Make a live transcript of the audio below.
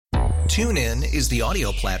TuneIn is the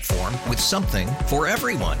audio platform with something for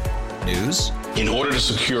everyone. News. In order to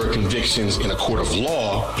secure convictions in a court of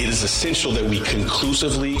law, it is essential that we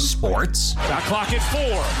conclusively. Sports. Shot clock at 4.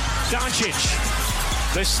 Doncic.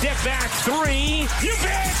 The step back 3. You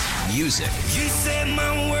bet. Music. You set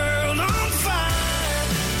my world on fire.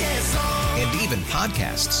 Yes, and even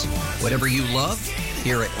podcasts. Whatever you love,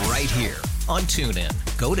 hear it right here on TuneIn.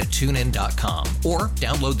 Go to TuneIn.com or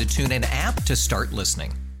download the TuneIn app to start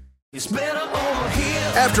listening. It's better over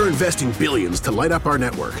here. After investing billions to light up our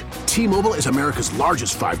network, T-Mobile is America's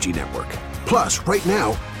largest 5G network. Plus, right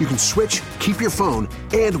now, you can switch, keep your phone,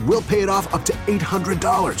 and we'll pay it off up to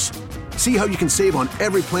 $800. See how you can save on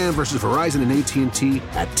every plan versus Verizon and AT&T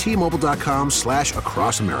at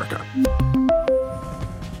T-Mobile.com/across America.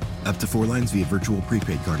 Up to 4 lines via virtual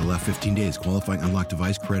prepaid card. Allow 15 days. Qualifying unlocked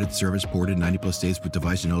device credit service ported 90-plus states with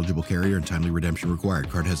device and eligible carrier and timely redemption required.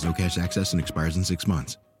 Card has no cash access and expires in 6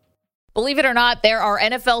 months. Believe it or not, there are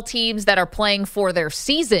NFL teams that are playing for their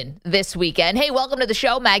season this weekend. Hey, welcome to the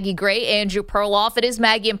show. Maggie Gray, Andrew Perloff. It is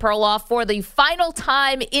Maggie and Perloff for the final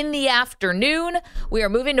time in the afternoon. We are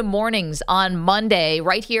moving to mornings on Monday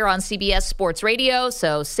right here on CBS Sports Radio.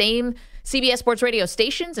 So same CBS Sports Radio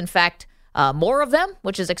stations. In fact, more of them,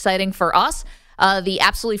 which is exciting for us. The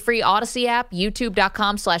absolutely free Odyssey app,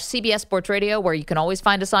 youtube.com/CBS Sports Radio, where you can always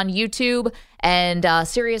find us on YouTube, and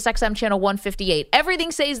Sirius XM channel 158.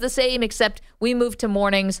 Everything stays the same except we move to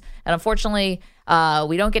mornings, and unfortunately,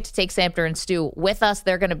 we don't get to take Samter and Stu with us.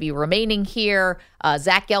 They're going to be remaining here.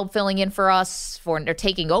 Zach Gelb filling in for us, or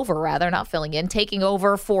taking over, rather, not filling in, taking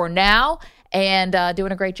over for now, and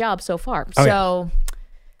doing a great job so far. Yeah.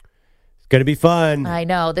 Going to be fun. I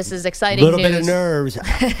know. This is exciting Little news. bit of nerves.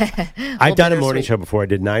 I've done a morning show before. I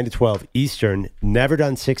did 9 to 12 Eastern. Never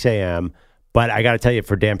done 6 a.m. But I got to tell you,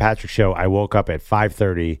 for Dan Patrick's show, I woke up at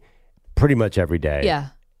 5:30 pretty much every day.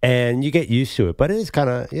 Yeah. And you get used to it. But it is kind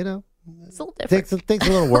of, it's a little different. Takes a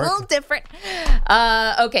little work. A little different.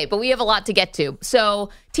 Okay, but we have a lot to get to. So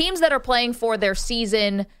teams that are playing for their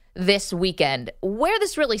season this weekend, where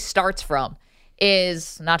this really starts from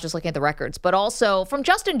is not just looking at the records, but also from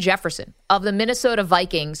Justin Jefferson of the Minnesota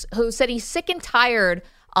Vikings, who said he's sick and tired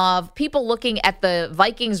of people looking at the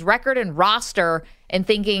Vikings record and roster and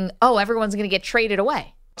thinking, oh, everyone's going to get traded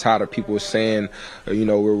away. Tired of people saying,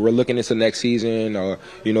 we're looking into next season, or,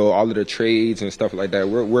 all of the trades and stuff like that.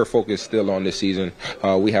 We're focused still on this season.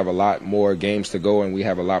 We have a lot more games to go, and we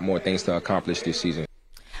have a lot more things to accomplish this season.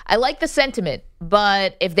 I like the sentiment,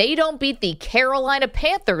 but if they don't beat the Carolina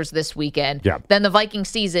Panthers this weekend, then the Viking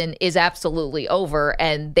season is absolutely over,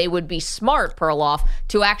 and they would be smart, Perloff,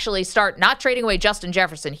 to actually start not trading away Justin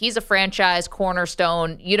Jefferson. He's a franchise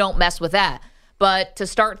cornerstone. You don't mess with that. But to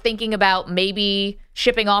start thinking about maybe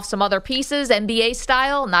shipping off some other pieces, NBA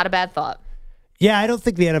style, not a bad thought. Yeah, I don't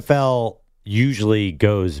think the NFL usually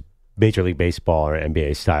goes Major League Baseball or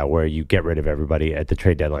NBA style where you get rid of everybody at the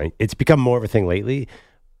trade deadline. It's become more of a thing lately.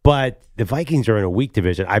 But the Vikings are in a weak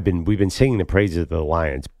division. We've been singing the praises of the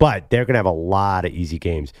Lions, but they're going to have a lot of easy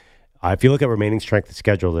games. If you look at remaining strength of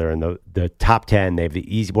schedule, they're in the top 10. They have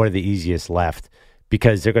one of the easiest left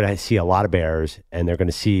because they're going to see a lot of Bears and they're going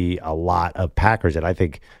to see a lot of Packers, and I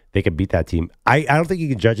think they can beat that team. I don't think you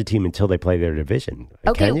can judge a team until they play their division.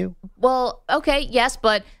 Okay. Can you? Well, okay, yes,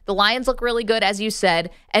 but the Lions look really good, as you said,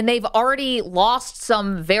 and they've already lost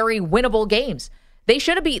some very winnable games. They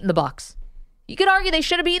should have beaten the Bucs. You could argue they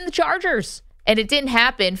should have beaten the Chargers, and it didn't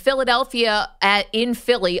happen. Philadelphia in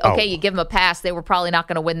Philly, you give them a pass. They were probably not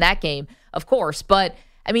going to win that game, of course. But,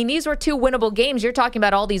 I mean, these were 2 winnable games. You're talking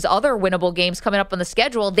about all these other winnable games coming up on the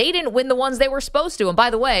schedule. They didn't win the ones they were supposed to. And by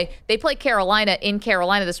the way, they play Carolina in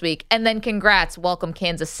Carolina this week. And then congrats, welcome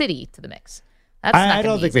Kansas City to the mix. I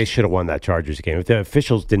don't think they should have won that Chargers game. If the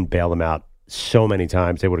officials didn't bail them out so many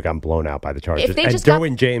times, they would have gotten blown out by the Chargers. And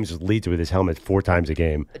Derwin James leads with his helmet 4 times a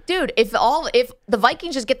game. Dude, if the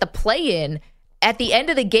Vikings just get the play in at the end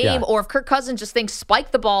of the game, or if Kirk Cousins just thinks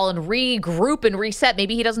spike the ball and regroup and reset,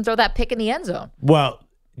 maybe he doesn't throw that pick in the end zone. Well,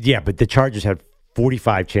 yeah, but the Chargers had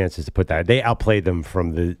 45 chances to put that. They outplayed them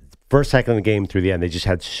from the first second of the game through the end. They just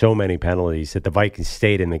had so many penalties that the Vikings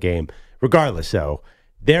stayed in the game. Regardless, though,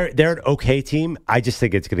 they're an okay team. I just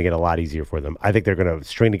think it's going to get a lot easier for them. I think they're going to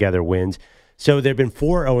string together wins. So there have been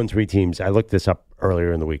 4 0-3 teams. I looked this up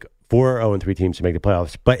earlier in the week. 4 0-3 teams to make the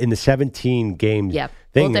playoffs. But in the 17 game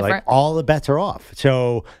thing, like all the bets are off.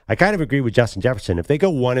 So I kind of agree with Justin Jefferson. If they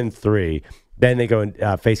go 1-3, then they go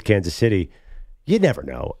and face Kansas City. You never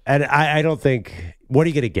know. And I don't think, what are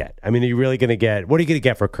you going to get? I mean, are you really going to get, what are you going to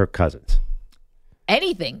get for Kirk Cousins?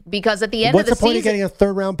 anything because at the end What's of the season... What's the point of getting a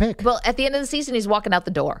third-round pick? Well, at the end of the season, he's walking out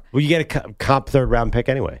the door. Well, you get a comp third-round pick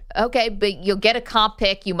anyway. Okay, but you'll get a comp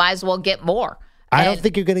pick. You might as well get more. I don't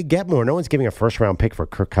think you're going to get more. No one's giving a first-round pick for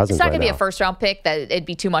Kirk Cousins. It's not going to be a first-round pick. That it'd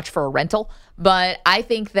be too much for a rental. But I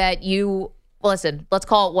think that listen, let's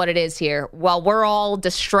call it what it is here. While we're all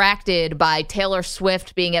distracted by Taylor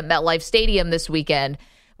Swift being at MetLife Stadium this weekend,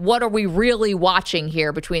 what are we really watching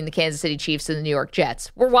here between the Kansas City Chiefs and the New York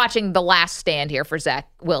Jets? We're watching the last stand here for Zach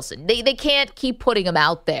Wilson. They can't keep putting him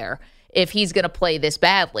out there if he's going to play this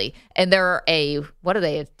badly. And they're a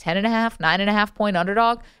 10.5, 9.5 point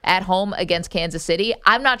underdog at home against Kansas City.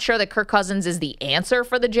 I'm not sure that Kirk Cousins is the answer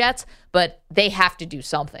for the Jets, but they have to do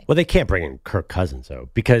something. Well, they can't bring in Kirk Cousins, though,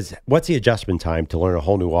 because what's the adjustment time to learn a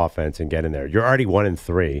whole new offense and get in there? You're already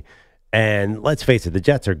 1-3. And let's face it, the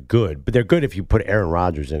Jets are good, but they're good if you put Aaron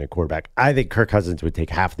Rodgers in at quarterback. I think Kirk Cousins would take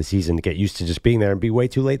half the season to get used to just being there and be way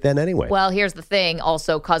too late then anyway. Well, here's the thing.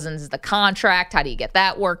 Also, Cousins is the contract. How do you get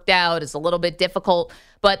that worked out? It's a little bit difficult,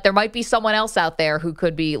 but there might be someone else out there who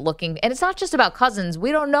could be looking. And it's not just about Cousins.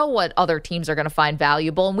 We don't know what other teams are going to find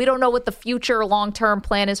valuable, and we don't know what the future long-term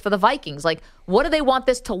plan is for the Vikings. Like, what do they want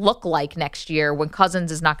this to look like next year when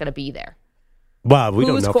Cousins is not going to be there? Well, we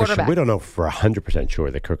don't know for sure. We don't know for 100% sure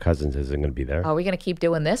that Kirk Cousins isn't going to be there. Are we going to keep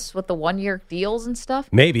doing this with the one-year deals and stuff?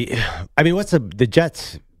 Maybe. I mean, the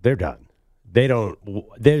Jets? They're done. They don't.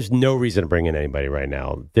 There's no reason to bring in anybody right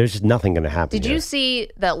now. There's just nothing going to happen. Did you see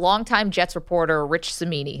that longtime Jets reporter Rich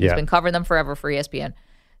Cimini, who's been covering them forever for ESPN,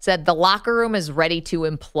 said the locker room is ready to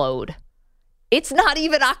implode? It's not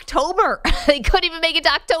even October. They couldn't even make it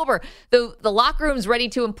to October. The locker room's ready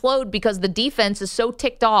to implode because the defense is so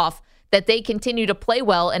ticked off that they continue to play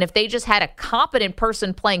well, and if they just had a competent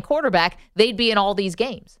person playing quarterback, they'd be in all these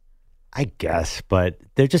games. I guess, but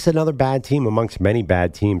they're just another bad team amongst many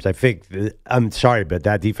bad teams. I think, I'm sorry, but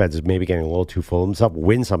that defense is maybe getting a little too full of themselves.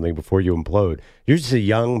 Win something before you implode. You're just a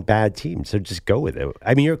young, bad team, so just go with it.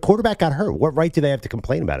 I mean, your quarterback got hurt. What right do they have to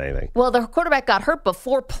complain about anything? Well, their quarterback got hurt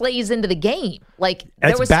before plays into the game. Like,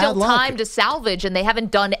 there was still time to salvage, and they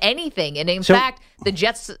haven't done anything. And in fact, the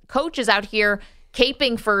Jets coach is out here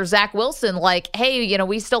caping for Zach Wilson, like, hey,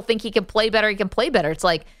 we still think he can play better. It's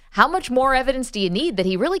like, how much more evidence do you need that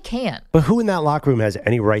he really can? But who in that locker room has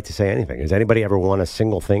any right to say anything? Has anybody ever won a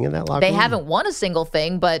single thing in that locker room? They haven't won a single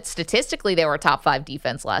thing, but statistically, they were a top 5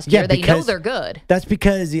 defense last year. They know they're good. That's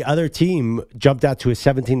because the other team jumped out to a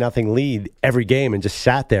 17-0 lead every game and just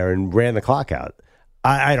sat there and ran the clock out.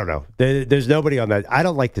 I don't know. There's nobody on that. I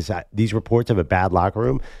don't like these reports of a bad locker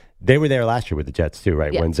room. They were there last year with the Jets, too,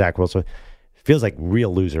 right? Yeah. When Zach Wilson... Feels like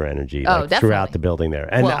real loser energy throughout the building there.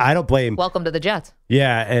 And I don't blame... Welcome to the Jets.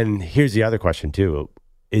 Yeah, and here's the other question, too.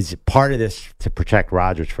 Is part of this to protect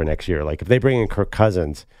Rodgers for next year? Like, if they bring in Kirk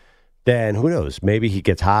Cousins, then who knows? Maybe he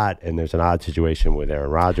gets hot and there's an odd situation with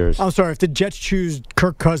Aaron Rodgers. I'm sorry, if the Jets choose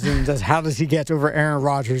Kirk Cousins as how does he get over Aaron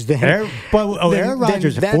Rodgers, then Aaron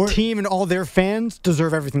Rodgers, that team and all their fans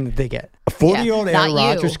deserve everything that they get. A 40-year-old Aaron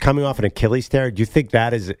Rodgers coming off an Achilles tear, do you think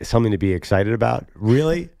that is something to be excited about?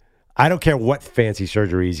 Really? I don't care what fancy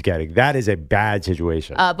surgery he's getting. That is a bad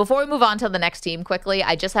situation. Before we move on to the next team quickly,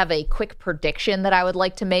 I just have a quick prediction that I would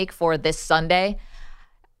like to make for this Sunday.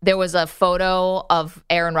 There was a photo of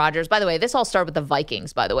Aaron Rodgers. By the way, this all started with the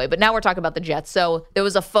Vikings, by the way, but now we're talking about the Jets. So there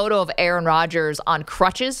was a photo of Aaron Rodgers on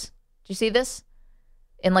crutches. Did you see this?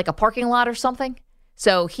 In like a parking lot or something?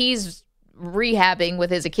 So he's rehabbing with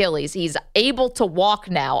his Achilles. He's able to walk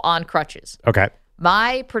now on crutches. Okay.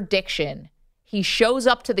 My prediction... He shows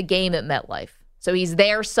up to the game at MetLife. So he's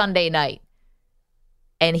there Sunday night,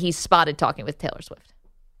 and he's spotted talking with Taylor Swift.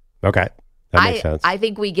 Okay. That makes sense. I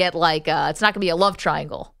think we get like, it's not going to be a love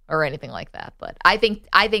triangle or anything like that, but I think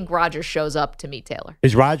Rodgers shows up to meet Taylor.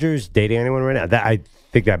 Is Rodgers dating anyone right now? I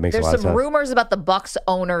think that makes a lot of sense. There's some rumors about the Bucs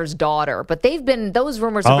owner's daughter, but those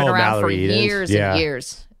rumors have been around for years and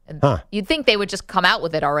years. You'd think they would just come out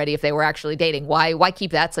with it already if they were actually dating. Why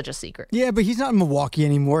keep that such a secret? Yeah, but he's not in Milwaukee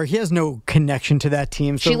anymore. He has no connection to that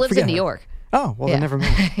team. So she lives in New York. Oh, well, then never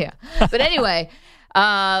mind. Yeah. But anyway,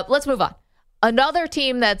 let's move on. Another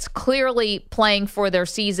team that's clearly playing for their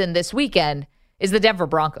season this weekend is the Denver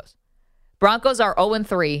Broncos. Broncos are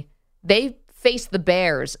 0-3. They face the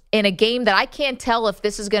Bears in a game that I can't tell if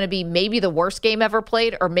this is going to be maybe the worst game ever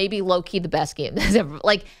played or maybe low-key the best game.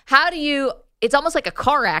 Like, how do you... It's almost like a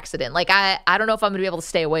car accident. Like, I don't know if I'm going to be able to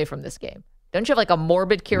stay away from this game. Don't you have like a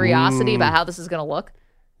morbid curiosity about how this is going to look?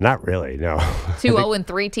 Not really, no.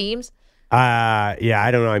 0-3 teams? Yeah,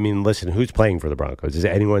 I don't know. I mean, listen, who's playing for the Broncos? Is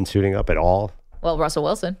anyone suiting up at all? Well, Russell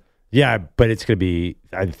Wilson. Yeah, but it's going to be,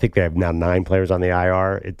 I think they have now 9 players on the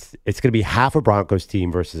IR. It's going to be half a Broncos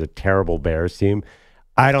team versus a terrible Bears team.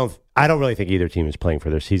 I don't I don't really think either team is playing for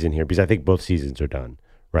their season here because I think both seasons are done,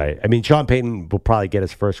 right? I mean, Sean Payton will probably get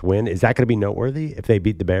his first win. Is that going to be noteworthy if they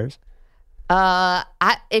beat the Bears?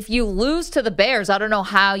 If you lose to the Bears, I don't know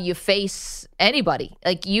how you face anybody.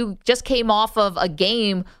 Like, you just came off of a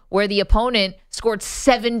game where the opponent scored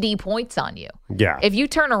 70 points on you. Yeah. If you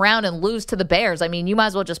turn around and lose to the Bears, I mean, you might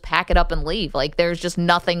as well just pack it up and leave. Like, there's just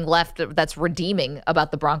nothing left that's redeeming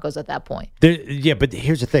about the Broncos at that point. Yeah, but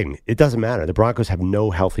here's the thing. It doesn't matter. The Broncos have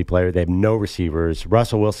no healthy player. They have no receivers.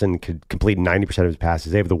 Russell Wilson could complete 90% of his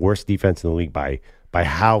passes. They have the worst defense in the league by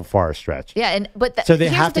how far a stretch. Yeah, so they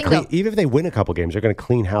have to clean. Even if they win a couple games, they're going to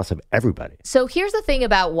clean house of everybody. So here's the thing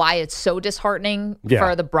about why it's so disheartening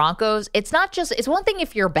for the Broncos. It's not just. It's one thing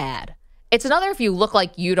if you're bad. It's another if you look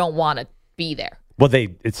like you don't want to be there. Well,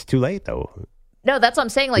 it's too late though. No, that's what I'm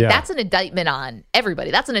saying. Like, that's an indictment on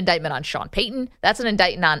everybody. That's an indictment on Sean Payton. That's an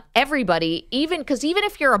indictment on everybody. Even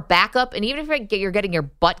if you're a backup and even if you're getting your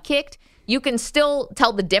butt kicked, you can still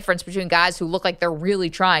tell the difference between guys who look like they're really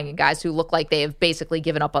trying and guys who look like they have basically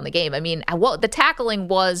given up on the game. I mean, the tackling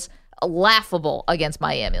was laughable against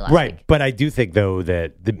Miami last week. But I do think, though,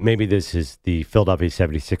 that maybe this is the Philadelphia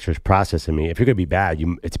 76ers process in me. If you're going to be bad,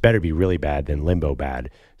 it's better to be really bad than limbo bad.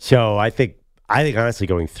 So I think honestly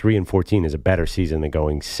going 3-14 is a better season than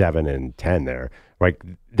going 7-10 there. Right?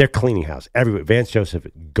 They're cleaning house. Everybody, Vance Joseph,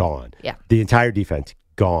 gone. Yeah. The entire defense,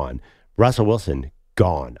 gone. Russell Wilson,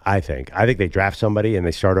 gone, I think. I think they draft somebody and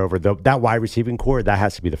they start over. That wide receiving core, that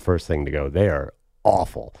has to be the first thing to go. They are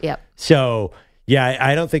awful. Yep. So, yeah,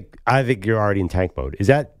 I think you're already in tank mode. Is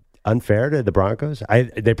that unfair to the Broncos?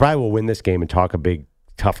 They probably will win this game and talk a big,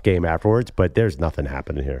 tough game afterwards, but there's nothing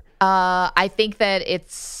happening here. I think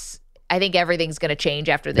everything's going to change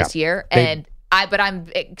after this year. But I'm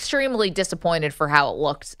extremely disappointed for how it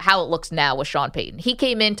looks now with Sean Payton. He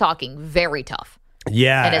came in talking very tough.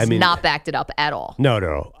 Yeah, and has not backed it up at all.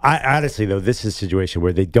 No. I honestly, though, this is a situation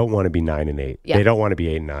where they don't want to be 9-8. Yeah. They don't want to be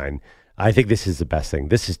 8-9. I think this is the best thing.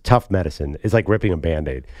 This is tough medicine. It's like ripping a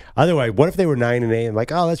Band-Aid. Otherwise, what if they were 9-8 and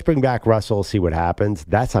like, oh, let's bring back Russell, see what happens?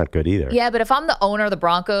 That's not good either. Yeah, but if I'm the owner of the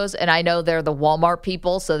Broncos, and I know they're the Walmart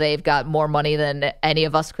people, so they've got more money than any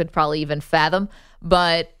of us could probably even fathom,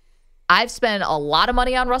 but I've spent a lot of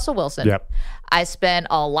money on Russell Wilson. Yep. I spent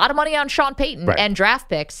a lot of money on Sean Payton and draft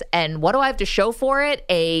picks. And what do I have to show for it?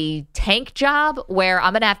 A tank job where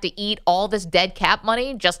I'm going to have to eat all this dead cap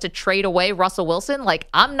money just to trade away Russell Wilson? Like,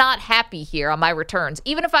 I'm not happy here on my returns.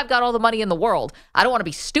 Even if I've got all the money in the world, I don't want to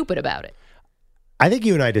be stupid about it. I think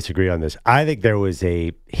you and I disagree on this. I think there was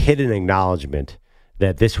a hidden acknowledgement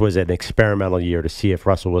that this was an experimental year to see if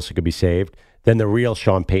Russell Wilson could be saved. Then the real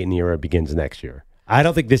Sean Payton era begins next year. I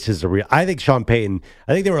don't think this is I think Sean Payton,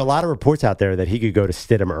 I think there were a lot of reports out there that he could go to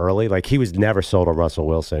Stidham early. Like, he was never sold on Russell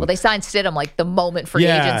Wilson. Well, they signed Stidham like the moment free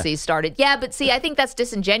agency started. Yeah, but see, I think that's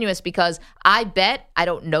disingenuous because I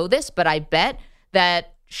don't know this, but I bet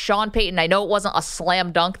that Sean Payton, I know it wasn't a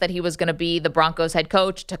slam dunk that he was going to be the Broncos head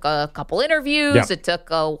coach. It took a couple interviews. Yep. It took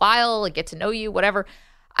a while to get to know you, whatever.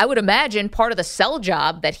 I would imagine part of the sell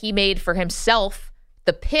job that he made for himself,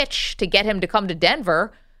 the pitch to get him to come to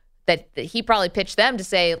Denver, that he probably pitched them to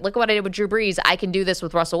say, look what I did with Drew Brees. I can do this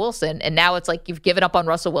with Russell Wilson. And now it's like you've given up on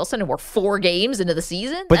Russell Wilson and we're 4 games into the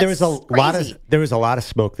season. But there was a lot of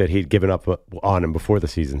smoke that he'd given up on him before the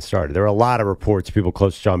season started. There were a lot of reports, people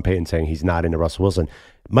close to Sean Payton saying he's not into Russell Wilson.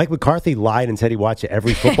 Mike McCarthy lied and said he watched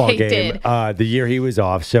every football game the year he was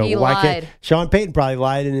off. So why can't Sean Payton probably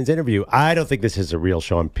lied in his interview? I don't think this is a real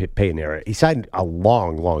Sean Payton era. He signed a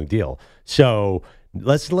long deal. So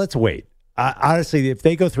let's wait. Honestly, if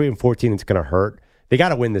they go 3-14, it's going to hurt. They got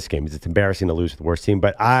to win this game because it's embarrassing to lose to the worst team.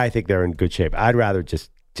 But I think they're in good shape. I'd rather just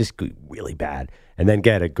go really bad and then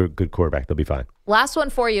get a good quarterback. They'll be fine. Last one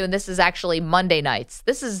for you, and this is actually Monday nights.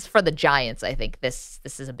 This is for the Giants. I think this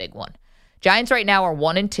is a big one. Giants right now are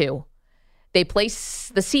 1-2. They play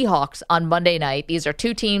the Seahawks on Monday night. These are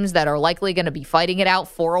 2 teams that are likely going to be fighting it out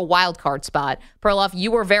for a wild card spot. Perloff,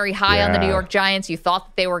 you were very high on the New York Giants. You thought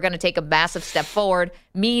that they were going to take a massive step forward.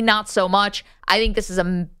 Me, not so much. I think this is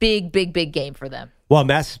a big game for them. Well,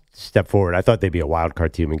 massive step forward. I thought they'd be a wild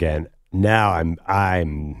card team again. Now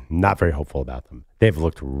I'm not very hopeful about them. They've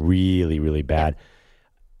looked really bad.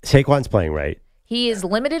 Yeah. Saquon's playing right. He is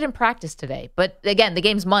limited in practice today. But again, the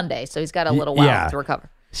game's Monday, so he's got a little while to recover.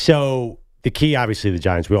 So The key, obviously, the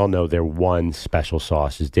Giants, we all know their one special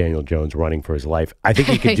sauce is Daniel Jones running for his life. I think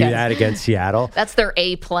he could do that against Seattle. That's their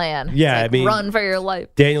A plan. Yeah, I mean, run for your life.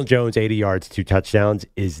 Daniel Jones, 80 yards, 2 touchdowns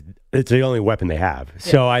it's the only weapon they have. Yeah.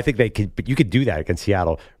 So I think you could do that against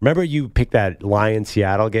Seattle. Remember you picked that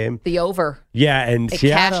Lions-Seattle game? The over. Yeah, and it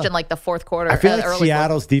Seattle cashed in like the fourth quarter. I feel like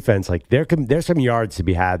Seattle's defense, like there's some yards to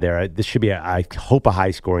be had there. This should be, I hope, a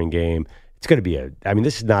high-scoring game. It's going to be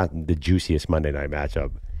this is not the juiciest Monday night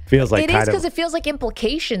matchup. Feels like it is because it feels like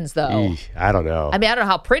implications, though. I don't know. I mean, I don't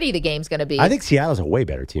know how pretty the game's going to be. I think Seattle's a way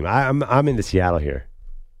better team. I'm into Seattle here.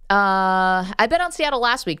 I bet on Seattle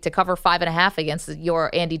last week to cover 5.5 against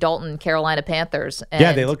your Andy Dalton Carolina Panthers. And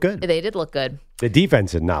yeah, they look good. They did look good. The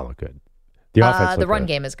defense did not look good. The offense. The run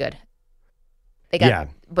game is good. They got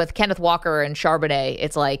with Kenneth Walker and Charbonnet.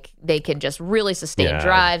 It's like they can just really sustain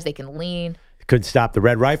drives. They can lean. Couldn't stop the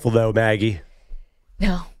Red Rifle though, Maggie.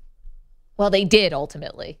 No. Well, they did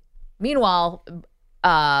ultimately. Meanwhile,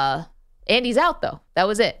 Andy's out though. That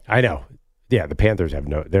was it. I know. Yeah, the Panthers they're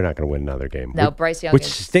not going to win another game. No, Bryce Young which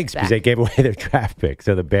stinks because they gave away their draft pick.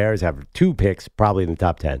 So the Bears have 2 picks probably in the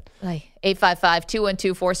top 10.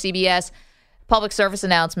 855-212-4CBS. Public service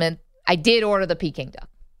announcement. I did order the Peking duck.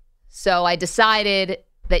 So I decided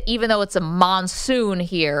that even though it's a monsoon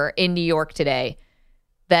here in New York today,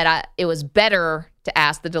 that it was better to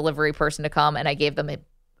ask the delivery person to come, and I gave them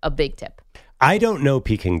a big tip. I don't know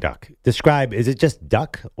Peking duck. Describe, is it just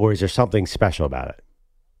duck or is there something special about it?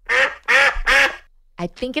 I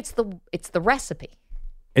think it's the recipe.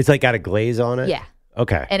 It's like got a glaze on it? Yeah.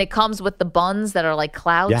 Okay. And it comes with the buns that are like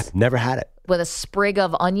clouds. Yeah, never had it. With a sprig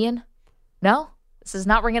of onion? No? This is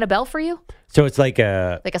not ringing a bell for you? So it's like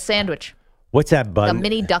a sandwich. What's that bun? A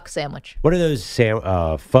mini duck sandwich. What are those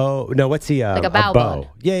faux? No, what's the like a bao bun.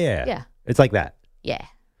 Yeah. It's like that. Yeah.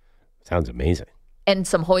 Sounds amazing. And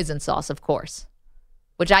some hoisin sauce, of course,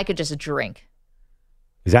 which I could just drink.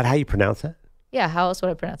 Is that how you pronounce it? Yeah, how else would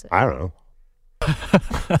I pronounce it? I don't know.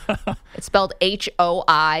 It's spelled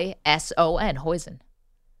Hoison, hoisin.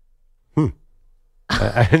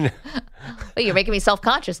 Wait, you're making me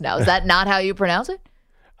self-conscious now. Is that not how you pronounce it?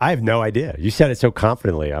 I have no idea. You said it so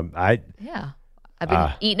confidently. Yeah. I've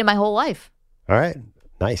been eating it my whole life. All right.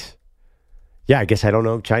 Nice. Yeah, I guess I don't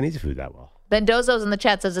know Chinese food that well. Bendozo's in the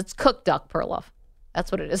chat says it's cooked duck, Perloff.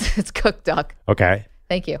 That's what it is. It's cooked duck. Okay.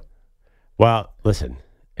 Thank you. Well, listen,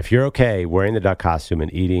 if you're okay wearing the duck costume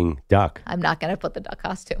and eating duck. I'm not going to put the duck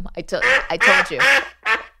costume. I told you.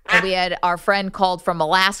 And we had our friend called from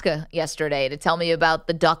Alaska yesterday to tell me about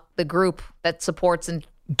the group that supports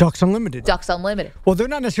Ducks Unlimited. Ducks Unlimited. Well, they're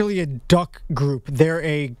not necessarily a duck group. They're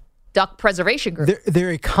a duck preservation group.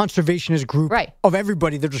 They're a conservationist group of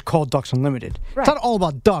everybody. They're just called Ducks Unlimited. Right. It's not all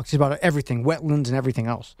about ducks. It's about everything, wetlands and everything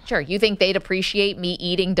else. Sure. You think they'd appreciate me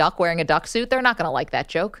eating duck wearing a duck suit? They're not going to like that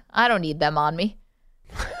joke. I don't need them on me.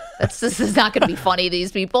 This is not going to be funny,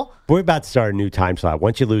 these people. We're about to start a new time slot.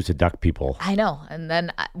 Once you lose the duck people. I know. And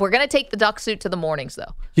then we're going to take the duck suit to the mornings,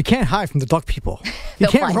 though. You can't hide from the duck people. You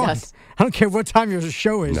can't run. Us. I don't care what time your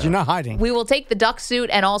show is. No. You're not hiding. We will take the duck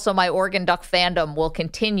suit, and also my Oregon Duck fandom will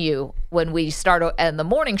continue when we start in the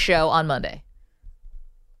morning show on Monday.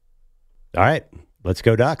 All right. Let's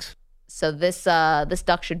go Ducks. So this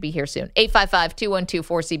duck should be here soon.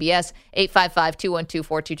 855-212-4CBS,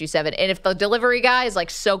 855-212-4227. And if the delivery guy is like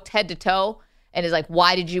soaked head to toe and is like,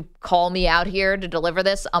 why did you call me out here to deliver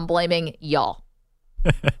this? I'm blaming y'all.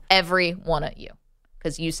 Every one of you.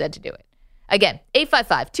 Because you said to do it. Again,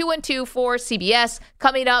 855-212-4CBS.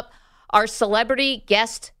 Coming up, our celebrity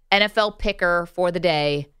guest NFL picker for the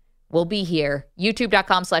day will be here.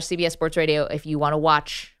 YouTube.com/CBS Sports Radio if you want to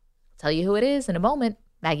watch. I'll tell you who it is in a moment.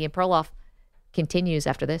 Maggie and Perloff continues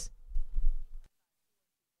after this.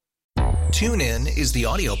 TuneIn is the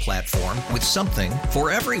audio platform with something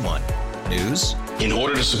for everyone. News. In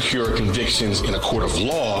order to secure convictions in a court of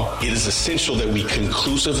law, it is essential that we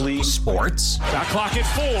conclusively. Sports. Shot clock at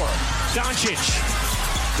 4.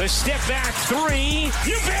 Doncic. The step back 3.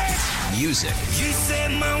 You bet. Music. You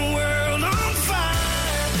set my world on fire.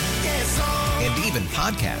 Yes, and even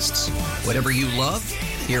podcasts. Whatever you love,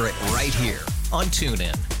 hear it right here on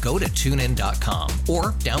TuneIn. Go to TuneIn.com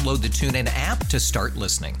or download the TuneIn app to start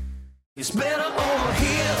listening. It's better over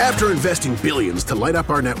here. After investing billions to light up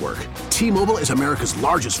our network, T-Mobile is America's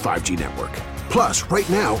largest 5G network. Plus, right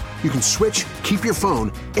now, you can switch, keep your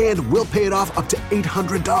phone, and we'll pay it off up to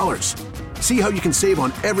 $800. See how you can save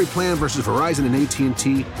on every plan versus Verizon and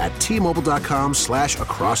AT&T at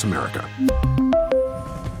T-Mobile.com/across America.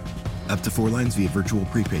 Up to 4 lines via virtual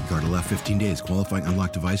prepaid card. Allow 15 days. Qualifying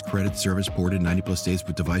unlocked device credit service ported 90+ days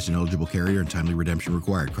with device and eligible carrier and timely redemption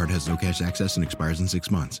required. Card has no cash access and expires in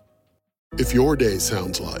 6 months. If your day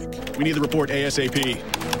sounds like... We need the report ASAP.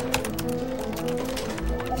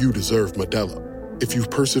 You deserve Modelo. If you've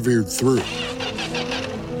persevered through...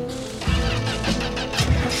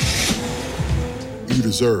 You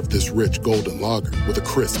deserve this rich golden lager with a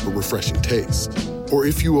crisp but refreshing taste. Or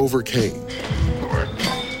if you overcame... 2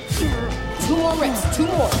 more reps, 2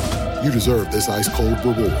 more. You deserve this ice-cold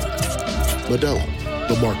reward. Modelo,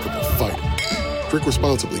 the Remarkable Fighter. Drink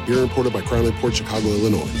responsibly. Beer imported by Crown Imports, Chicago,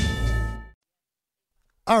 Illinois.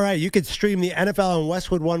 All right, you can stream the NFL on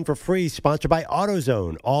Westwood One for free, sponsored by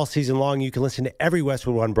AutoZone. All season long, you can listen to every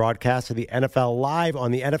Westwood One broadcast of the NFL live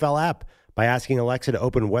on the NFL app by asking Alexa to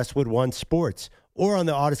open Westwood One Sports or on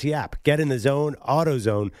the Odyssey app. Get in the zone,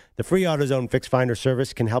 AutoZone. The free AutoZone Fix Finder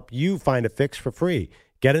service can help you find a fix for free.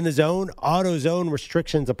 Get in the zone, AutoZone.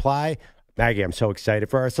 Restrictions apply. Maggie, I'm so excited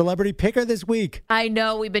for our celebrity picker this week. I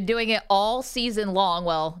know. We've been doing it all season long.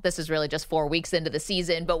 Well, this is really just 4 weeks into the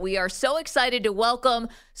season, but we are so excited to welcome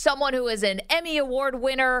someone who is an Emmy Award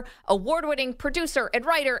winner, award-winning producer and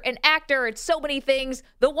writer and actor and so many things.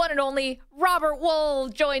 The one and only Robert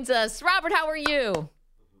Wuhl joins us. Robert, how are you?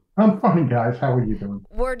 I'm fine, guys. How are you doing?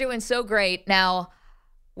 We're doing so great. Now,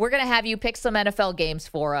 we're going to have you pick some NFL games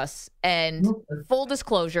for us. And full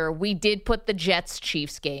disclosure, we did put the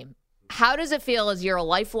Jets-Chiefs game. How does it feel as you're a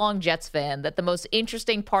lifelong Jets fan that the most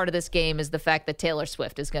interesting part of this game is the fact that Taylor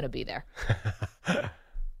Swift is going to be there?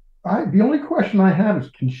 The only question I have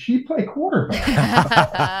is, can she play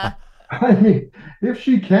quarterback? I mean, if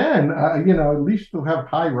she can, at least they'll have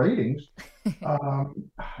high ratings.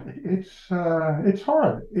 It's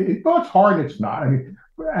hard. It's hard. It's not. I mean,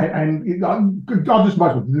 I'll just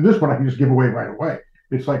much this one I can just give away right away.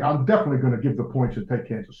 It's like I'm definitely going to give the points and take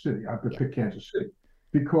Kansas City. I'm going to pick Kansas City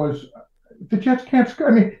because the Jets can't score.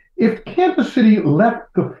 I mean, if Kansas City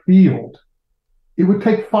left the field, it would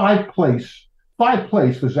take five plays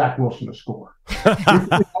for Zach Wilson to score.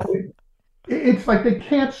 It's like they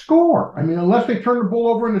can't score. I mean, unless they turn the ball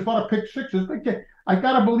over and there's a lot of pick sixes, they can't. I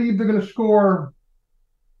got to believe they're going to score.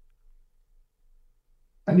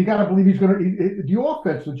 And you got to believe the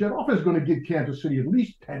Jet offense is going to give Kansas City at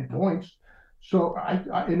least 10 points. So,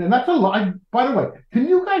 and that's a lot. By the way, can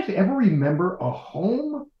you guys ever remember a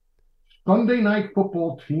home Sunday night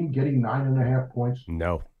football team getting 9.5 points?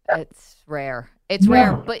 No. It's rare. It's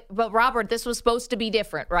rare. But Robert, this was supposed to be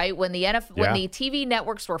different, right? When the when the TV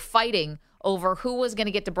networks were fighting over who was going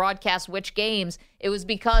to get to broadcast which games, it was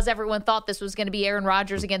because everyone thought this was going to be Aaron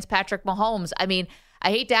Rodgers against Patrick Mahomes. I mean,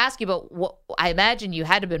 I hate to ask you, but I imagine you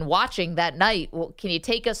had to have been watching that night. Well, can you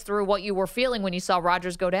take us through what you were feeling when you saw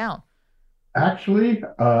Rodgers go down? Actually,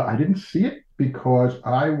 I didn't see it because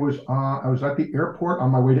I was at the airport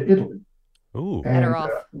on my way to Italy. Ooh, better off.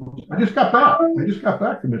 I just got back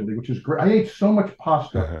from Italy, which is great. I ate so much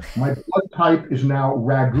pasta. My blood type is now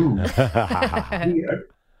ragu.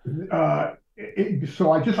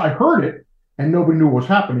 So I heard it, and nobody knew what was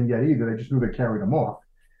happening yet either. They just knew they carried him off.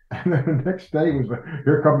 And then the next day was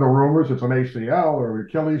here come the rumors. It's an ACL or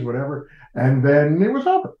Achilles, whatever. And then it was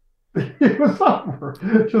over. It was over,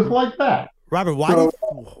 just like that. Robert,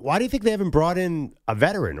 why do you think they haven't brought in a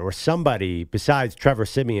veteran or somebody besides Trevor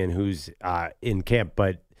Siemian, who's in camp?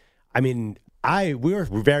 But I mean, we were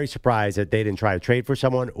very surprised that they didn't try to trade for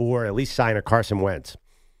someone or at least sign a Carson Wentz.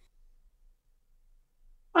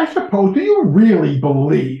 I suppose. Do you really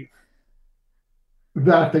believe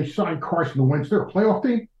that if they sign Carson Wentz, they're a playoff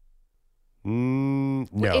team? No.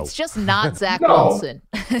 It's just not Zach Wilson.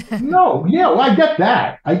 No, yeah, well, I get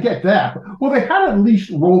that. Well, they had to at least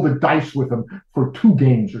roll the dice with him for 2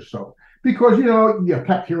 games or so. Because, you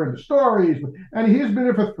kept hearing the stories. And he's been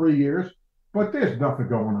there for 3 years. But there's nothing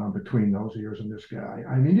going on between those years and this guy.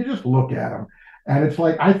 I mean, you just look at him. And it's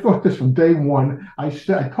like, I thought this from day one. I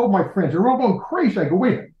told my friends, they're all going crazy. I go,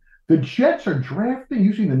 wait a minute. The Jets are drafting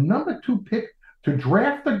using the number 2 pick to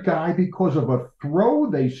draft a guy because of a throw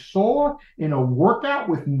they saw in a workout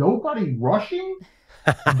with nobody rushing?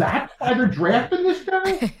 That's why they're drafting this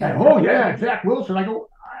guy? And, Zach Wilson. I go,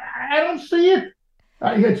 I don't see it.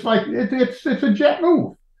 It's like, it's a Jet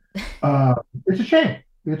move. It's a shame.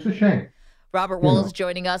 It's a shame. Robert Wuhl is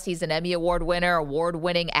joining us. He's an Emmy Award winner,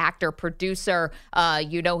 award-winning actor, producer.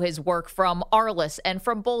 You know his work from Arliss and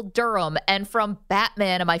from Bull Durham and from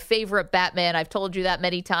Batman, and my favorite Batman. I've told you that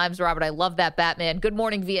many times, Robert. I love that Batman. Good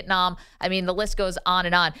Morning Vietnam. I mean, the list goes on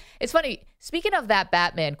and on. It's funny. Speaking of that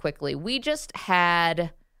Batman quickly, we just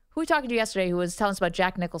had, who were we talking to yesterday who was telling us about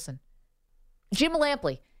Jack Nicholson? Jim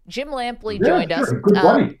Lampley. Jim Lampley joined us. Good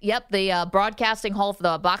buddy. Yep, the Boxing Hall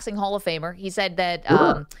of Famer. He said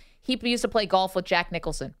that he used to play golf with Jack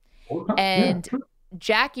Nicholson. And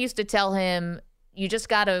Jack used to tell him, you just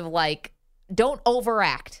got to, don't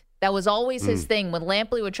overact. That was always his thing. When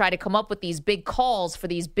Lampley would try to come up with these big calls for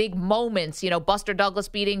these big moments, Buster Douglas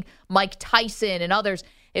beating Mike Tyson and others,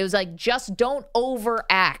 it was like, just don't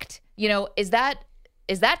overact. Is that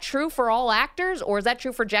true for all actors, or is that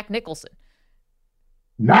true for Jack Nicholson?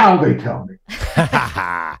 Now they tell me.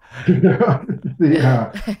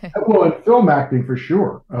 Well, in film acting for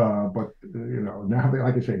sure. But now now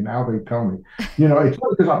they tell me. It's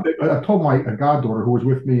funny because I told my goddaughter who was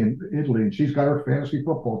with me in Italy, and she's got her fantasy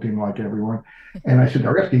football team like everyone. And I said,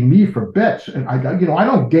 they're asking me for bets, and I I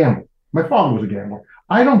don't gamble. My father was a gambler.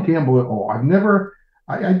 I don't gamble at all. I've never.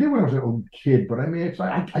 I did when I was a little kid, but I mean, it's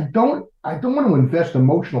like I don't want to invest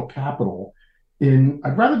emotional capital.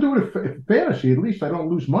 I'd rather do it in fantasy. At least I don't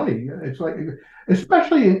lose money. It's like,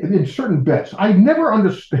 especially in certain bets, I never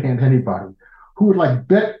understand anybody who would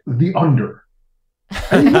bet the under.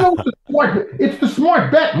 And it's the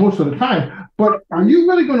smart bet most of the time. But are you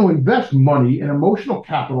really going to invest money and emotional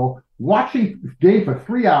capital watching a game for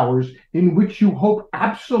 3 hours in which you hope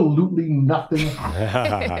absolutely nothing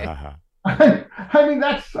happens?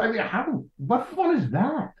 What fun is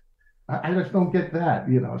that? I just don't get that.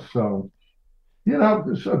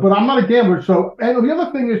 But I'm not a gambler. So, and the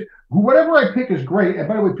other thing is, whatever I pick is great. And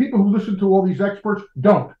by the way, people who listen to all these experts,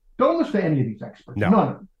 don't listen to any of these experts.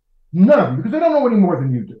 No. None of them, because they don't know any more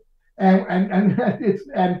than you do.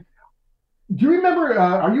 And do you remember?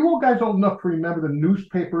 Are you all guys old enough to remember the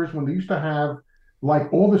newspapers when they used to have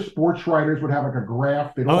all the sports writers would have a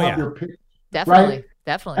graph? They'd all have their picks. Definitely. Right?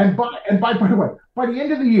 Definitely. And by the way, by the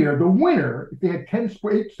end of the year, the winner, if they had 10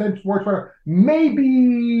 sports writers,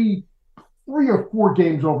 maybe 3 or 4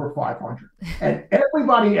 games over 500, and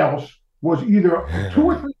everybody else was either 2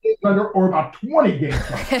 or 3 games under or about 20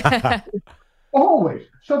 games under. Always.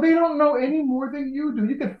 So they don't know any more than you do.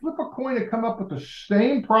 You can flip a coin and come up with the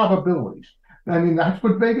same probabilities. I mean, that's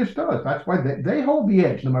what Vegas does. That's why they hold the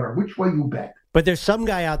edge no matter which way you bet. But there's some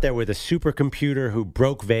guy out there with a supercomputer who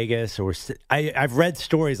broke Vegas, or I've read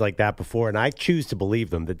stories like that before, and I choose to believe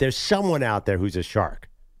them, that there's someone out there who's a shark.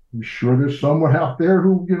 I'm sure there's someone out there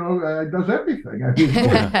who, does everything. I mean,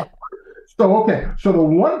 so the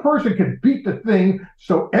one person can beat the thing,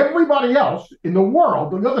 so everybody else in the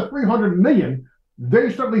world, the other 300 million, they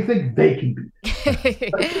certainly think they can beat.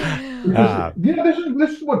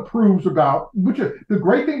 This is what proves about, which is the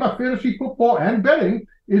great thing about fantasy football and betting,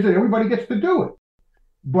 is that everybody gets to do it.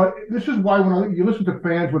 But this is why when you listen to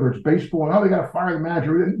fans, whether it's baseball and how they got to fire the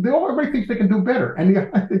manager, everybody thinks they can do better. And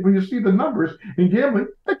when you see the numbers in gambling,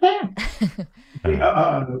 they can't.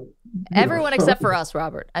 Everyone except for us,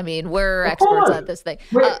 Robert. I mean, we're experts at this thing.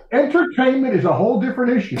 Entertainment is a whole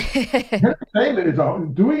different issue. Entertainment is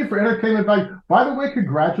doing it for entertainment value. By the way,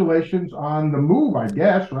 congratulations on the move, I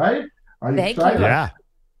guess, right? Are you excited? You. Yeah.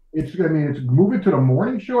 It's moving to the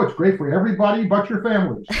morning show. It's great for everybody but your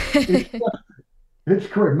families. It's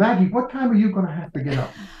correct. Maggie, what time are you going to have to get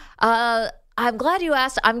up? I'm glad you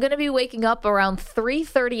asked. I'm going to be waking up around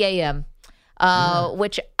 3:30 a.m.,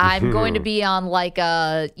 which I'm going to be on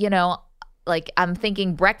I'm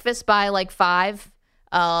thinking breakfast by 5,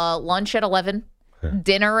 lunch at 11,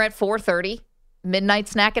 dinner at 4:30, midnight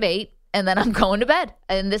snack at 8, and then I'm going to bed.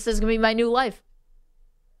 And this is going to be my new life.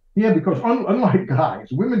 Yeah, because unlike guys,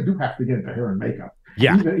 women do have to get into hair and makeup.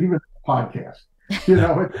 Yeah. Even podcast. They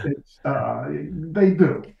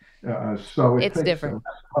do. So it's different.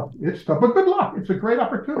 It's tough, but good luck. It's a great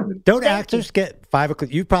opportunity. Don't actors get 5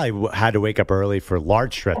 o'clock? You probably had to wake up early for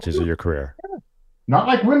large stretches of your career. Not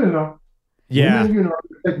like women, though. Yeah. Women,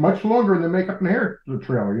 take much longer in the makeup and hair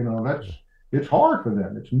trailer. It's hard for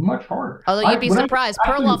them. It's much harder. Although you'd be surprised,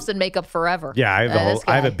 Perloff's in makeup forever. Yeah,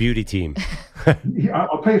 I have a beauty team.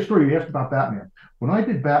 I'll tell you a story. You asked about Batman. When I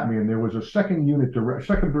did Batman, there was a second AD,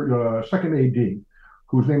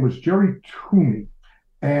 whose name was Jerry Toomey,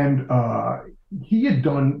 and he had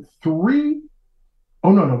done 3.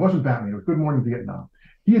 Oh no, it wasn't Batman. It was Good Morning Vietnam.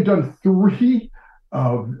 He had done 3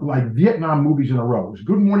 Vietnam movies in a row. It was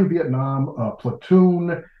Good Morning Vietnam,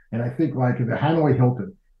 Platoon, and I think the Hanoi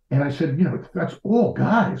Hilton. And I said, that's all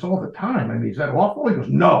guys all the time. I mean, is that awful? He goes,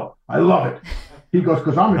 no, I love it. He goes,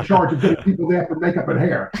 because I'm in charge of getting people there for makeup and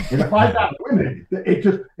hair. And if I got women,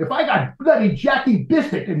 if I got bloody Jackie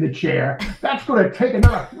Bisset in the chair, that's going to take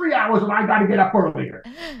another 3 hours and I got to get up earlier.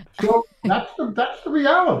 So that's the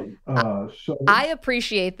reality. I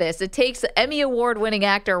appreciate this. It takes Emmy Award-winning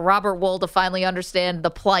actor Robert Wuhl to finally understand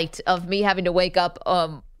the plight of me having to wake up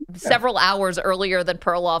several hours earlier than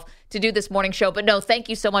Perloff to do this morning show. But no, thank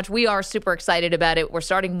you so much. We are super excited about it. We're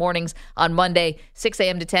starting mornings on Monday, 6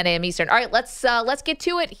 a.m. to 10 a.m. Eastern. All right, let's get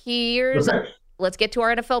to it. Let's get to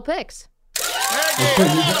our NFL picks. Hey,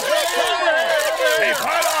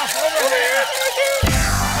 Perloff, over here.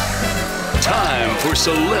 Time for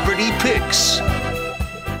Celebrity Picks.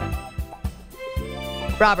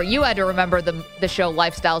 Robert, you had to remember the show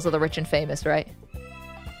Lifestyles of the Rich and Famous, right?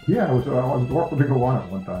 Yeah, I was offered to go on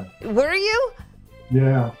it one time. Were you?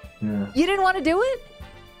 Yeah. You didn't want to do it?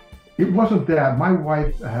 It wasn't that. My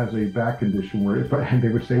wife has a back condition and they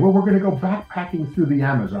would say, well, we're going to go backpacking through the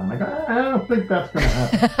Amazon. I go, I don't think that's going to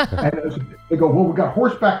happen. And they go, well, we got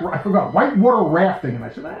horseback, I forgot, whitewater rafting. And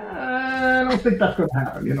I said, I don't think that's going to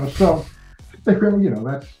happen, So they go,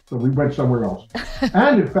 so we went somewhere else.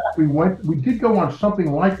 And in fact, we did go on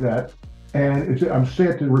something like that. And I'm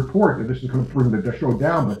sad to report that this is going to bring the show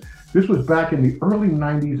down, but this was back in the early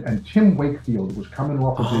 90s, and Tim Wakefield was coming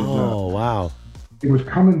off of his... Oh, wow. He was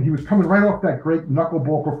coming right off that great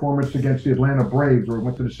knuckleball performance against the Atlanta Braves, where he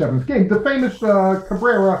went to the seventh game. The famous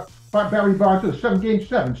Cabrera, Barry Bonds, the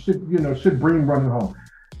 7-game-7, Sid Bream running home.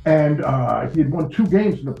 And he had won 2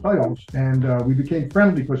 games in the playoffs, and we became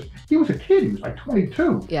friendly because he was a kid. He was like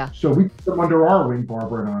 22. Yeah. So we put him under our wing,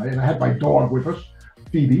 Barbara and I had my dog with us,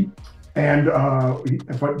 Phoebe. And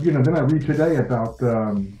then I read today about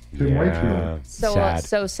Tim Wakefield.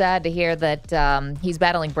 So sad to hear that he's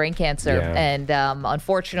battling brain cancer, and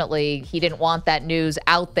unfortunately, he didn't want that news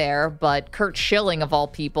out there. But Kurt Schilling, of all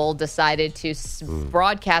people, decided to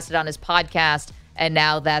broadcast it on his podcast, and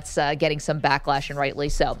now that's getting some backlash, and rightly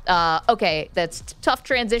so. Okay, that's tough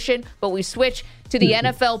transition, but we switch to the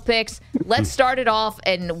NFL picks. Let's start it off,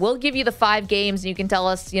 and we'll give you the 5 games, and you can tell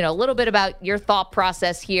us, a little bit about your thought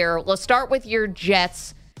process here. Let's start with your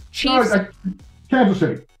Jets. Chiefs. Kansas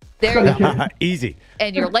City. There you go. Easy.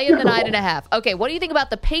 And you're laying the 9.5. Okay, what do you think about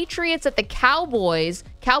the Patriots at the Cowboys?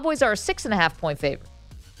 Cowboys are a 6.5-point favorite.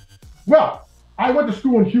 Well, I went to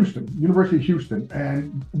school in Houston, University of Houston,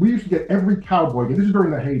 and we used to get every Cowboy game. This is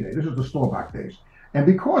during the heyday. This is the Staubach days. And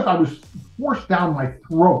because I was forced down my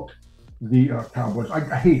throat, the Cowboys, I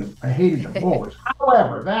hate them. I hated them always.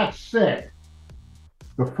 However, that said,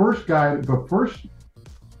 the first athlete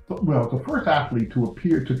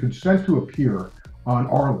to consent to appear on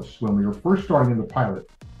Arliss when we were first starting in the pilot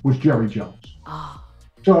was Jerry Jones. Oh.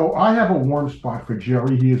 So I have a warm spot for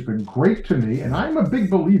Jerry. He has been great to me, and I'm a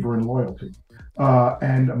big believer in loyalty.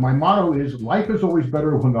 And my motto is, life is always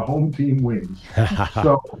better when the home team wins.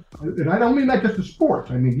 So, and I don't mean that just in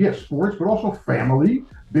sports. I mean, yes, sports, but also family,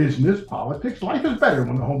 business, politics. Life is better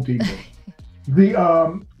when the home team wins. And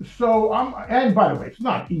by the way, it's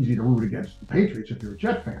not easy to root against the Patriots if you're a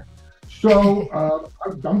Jet fan. So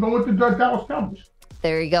I'm going with the Dallas Cowboys.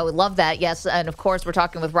 There you go. We love that. Yes. And of course, we're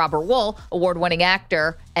talking with Robert Wuhl, award-winning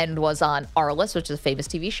actor, and was on Arliss, which is a famous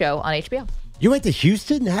TV show on HBO. You went to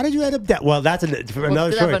Houston? How did you end up that? Well, that's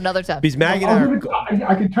another story. Another time. Because Maggie and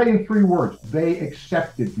I can tell you in 3 words. They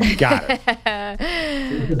accepted me. Got it.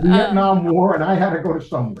 It was the Vietnam War, and I had to go to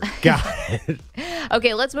somewhere. Got it.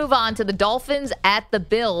 Okay, let's move on to the Dolphins at the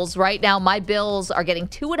Bills. Right now, my Bills are getting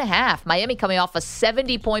 2.5. Miami coming off a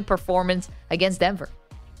 70-point performance against Denver.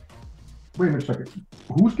 Wait a minute a second.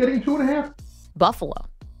 Who's getting 2.5? Buffalo.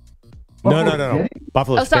 No.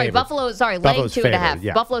 Buffalo's favorite. Buffalo's laying 2.5.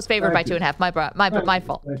 Yeah. Buffalo's favored by 2.5. My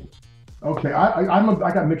fault. Okay,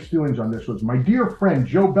 I got mixed feelings on this. My dear friend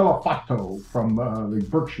Joe Bellafato from the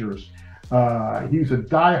Berkshires. He's a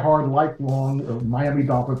diehard, lifelong Miami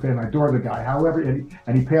Dolphin fan. I adore the guy. However,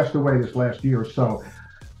 and he passed away this last year, so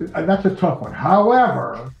that's a tough one.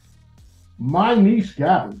 However, my niece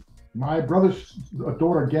Gabby, my brother's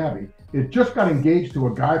daughter Gabby, it just got engaged to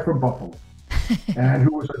a guy from Buffalo. And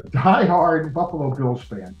who was a diehard Buffalo Bills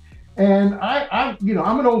fan. And I'm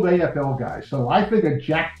an old AFL guy, so I think of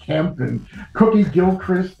Jack Kemp and Cookie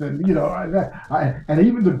Gilchrist and, and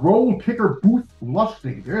even the goal kicker Booth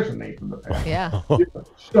Lustig. There's a name from the past. Yeah.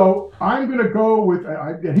 So I'm going to go with,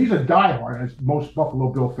 and he's a diehard, as most Buffalo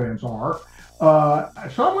Bill fans are.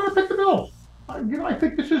 So I'm going to pick the Bills. I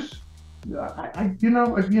think this is, I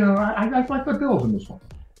like the Bills in this one.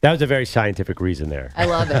 That was a very scientific reason there. I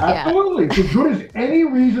love it. Yeah. Absolutely. It's as good as any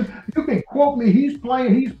reason. You can quote me, he's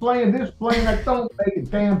playing, this playing. That don't make a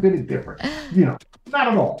damn bit of difference. Not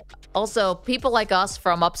at all. Also, people like us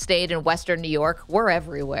from upstate and Western New York, we're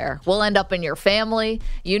everywhere. We'll end up in your family.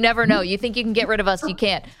 You never know. You think you can get rid of us, you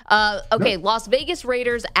can't. Okay, Las Vegas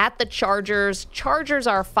Raiders at the Chargers. Chargers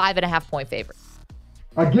are a 5.5-point favorite.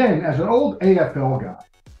 Again, as an old AFL guy,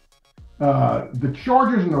 the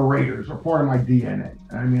Chargers and the Raiders are part of my DNA.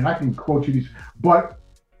 I mean, I can quote you these, but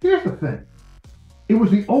here's the thing. It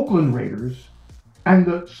was the Oakland Raiders and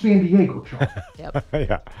the San Diego Chargers. Yep.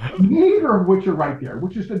 Yeah. Neither of which are right there,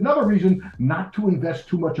 which is another reason not to invest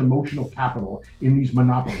too much emotional capital in these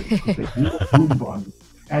monopolies, because they will move on you.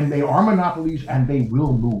 And they are monopolies, and they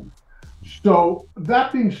will move. So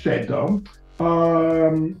that being said, though,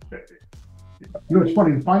 It's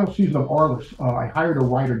funny. The final season of Arliss, I hired a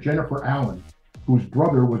writer, Jennifer Allen, whose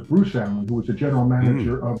brother was Bruce Allen, who was the general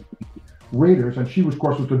manager of the Raiders, and she, of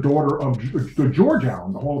course, was the daughter of the George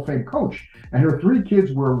Allen, the Hall of Fame coach. And her 3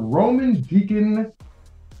 kids were Roman, Deacon.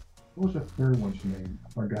 What was the third one's name? I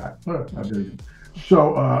forgot.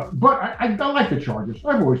 So, but I like the Chargers.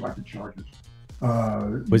 I've always liked the Chargers.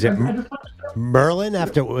 Was it Merlin?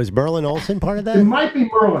 Was Merlin Olsen part of that? It might be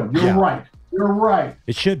Merlin. You're right. You're right.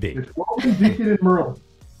 It should be. It's Roman, Deacon, and Merlin.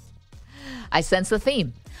 I sense the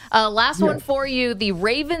theme. Last one for you. The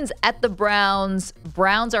Ravens at the Browns.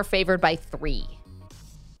 Browns are favored by 3.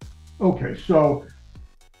 Okay, so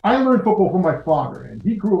I learned football from my father, and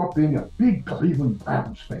he grew up being a big Cleveland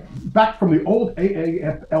Browns fan, back from the old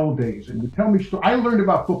AAFL days. And you tell me, I learned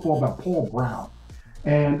about football about Paul Brown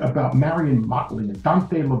and about Marion Motley and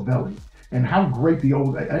Dante Lavelli and how great the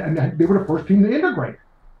old, and they were the first team to integrate.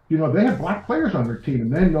 They had black players on their team,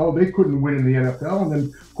 and then they couldn't win in the NFL. And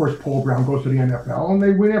then, of course, Paul Brown goes to the NFL, and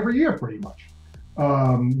they win every year pretty much,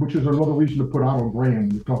 which is another reason to put Otto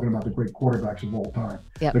Graham. You're talking about the great quarterbacks of all time.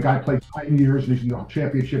 Yep. The guy played 9 years, and he's in the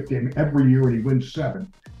championship game every year, and he wins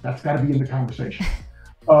 7. That's got to be in the conversation.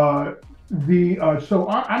 So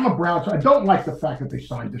I'm a Browns. I don't like the fact that they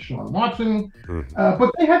signed Deshaun Watson,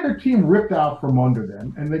 but they had their team ripped out from under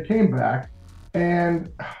them, and they came back,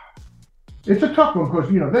 and it's a tough one because,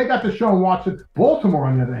 they got Deshaun Watson. Baltimore,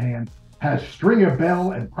 on the other hand, has Stringer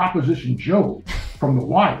Bell and Proposition Joe from The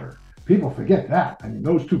Wire. People forget that. I mean,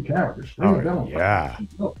 those 2 characters, Stringer Bell and Proposition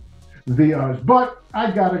Joe. But I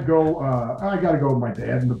gotta go with my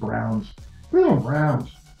dad and the Browns. Cleveland Browns.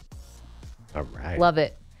 All right. Love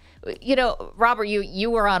it. Robert,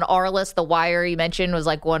 you were on Arliss. The Wire, you mentioned, was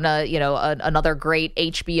like one, another great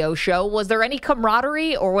HBO show. Was there any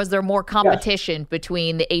camaraderie, or was there more competition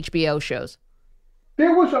between the HBO shows?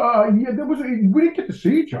 There was, we didn't get to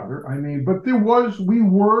see each other. I mean, but we were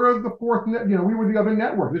the fourth net, we were the other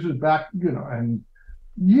network. This is back, and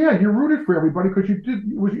yeah, you rooted for everybody because it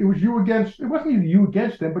was you against, it wasn't even you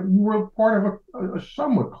against them, but you were part of a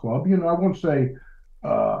somewhat club. I won't say,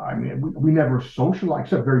 we never socialized,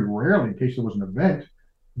 except very rarely in case there was an event.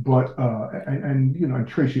 But and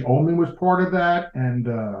Tracy Ullman was part of that, and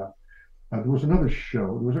there was another show.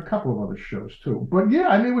 There was a couple of other shows too. But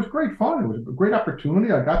yeah, it was great fun. It was a great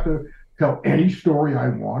opportunity. I got to tell any story I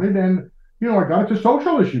wanted, and I got into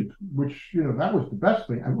social issues, which that was the best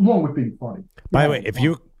thing, along with being funny. By the way, if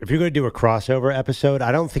you're going to do a crossover episode,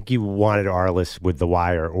 I don't think you wanted Arliss with The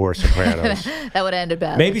Wire or Sopranos. That would have ended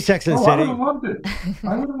badly. Maybe Sex and the City. I would have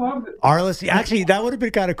loved it. Arliss, actually, that would have been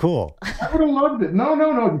kind of cool. I would have loved it. No.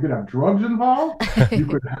 You could have drugs involved. You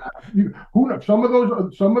could have some of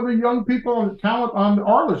the young people and talent on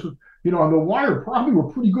Arliss, on The Wire, probably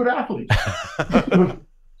were pretty good athletes.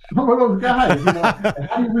 Some of those guys,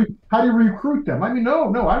 how do you recruit them?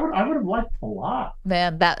 No, I would have liked a lot.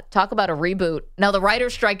 Man, talk about a reboot. Now the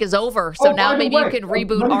writer's strike is over, so now maybe you can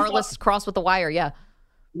reboot Arliss Cross with The Wire. Yeah.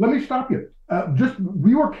 Let me stop you.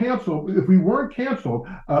 We were canceled. If we weren't canceled,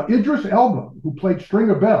 Idris Elba, who played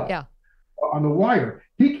Stringer Bell on The Wire,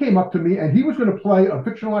 he came up to me and he was going to play a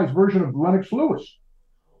fictionalized version of Lennox Lewis.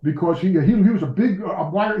 Because he was a big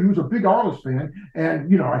Wire, he was a big Arliss fan,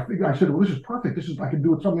 and I said, well, this is perfect. I can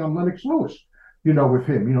do something on Lennox Lewis, with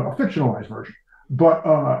him, a fictionalized version. But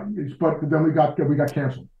then we got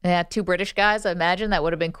canceled. Yeah, 2 British guys. I imagine that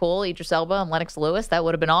would have been cool. Idris Elba and Lennox Lewis. That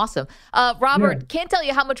would have been awesome. Robert, can't tell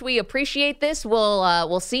you how much we appreciate this.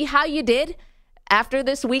 We'll see how you did after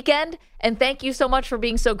this weekend, and thank you so much for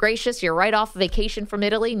being so gracious. You're right off vacation from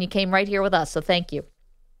Italy, and you came right here with us. So thank you.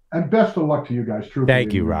 And best of luck to you guys. Truly.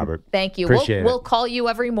 Thank you, Robert. Thank you. Appreciate we'll call you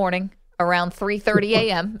every morning around 3:30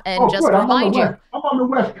 a.m. and just good. remind you. I'm on the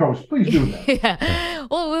West Coast. Please do that. Yeah.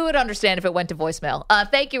 Well, we would understand if it went to voicemail.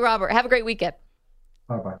 Thank you, Robert. Have a great weekend.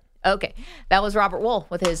 Bye-bye. Okay. That was Robert Wuhl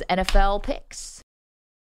with his NFL picks.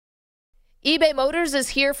 eBay Motors is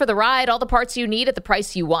here for the ride. All the parts you need at the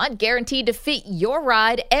price you want, guaranteed to fit your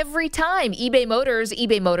ride every time. eBay Motors,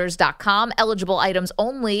 ebaymotors.com. Eligible items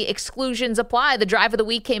only. Exclusions apply. The drive of the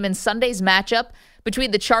week came in Sunday's matchup between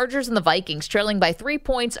the Chargers and the Vikings. Trailing by 3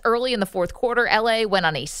 points early in the fourth quarter, LA went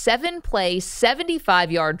on a 7-play,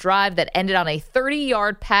 75-yard drive that ended on a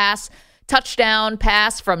 30-yard touchdown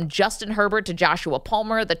pass from Justin Herbert to Joshua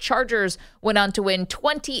Palmer. The Chargers went on to win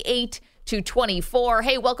 28-24.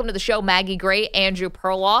 Hey, welcome to the show, Maggie Gray, Andrew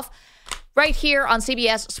Perloff, right here on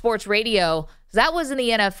CBS Sports Radio. That was in the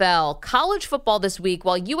NFL. College football this week,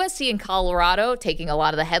 while USC and Colorado taking a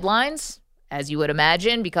lot of the headlines, as you would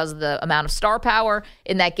imagine, because of the amount of star power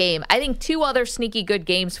in that game. I think 2 other sneaky good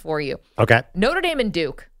games for you. Okay. Notre Dame and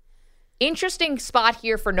Duke. Interesting spot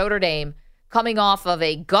here for Notre Dame. coming off of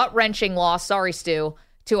a gut-wrenching loss, sorry, Stu,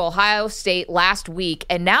 to Ohio State last week,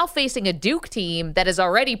 and now facing a Duke team that has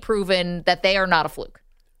already proven that they are not a fluke.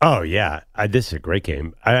 Oh, yeah. This is a great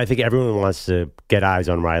game. I think everyone wants to get eyes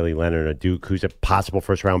on Riley Leonard at Duke, who's a possible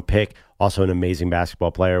first-round pick, also an amazing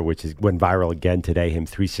basketball player, which went viral again today, him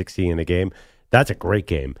 360 in the game. That's a great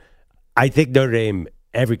game. I think Notre Dame,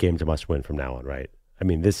 every game's a must-win from now on, right? I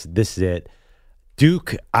mean, this is it.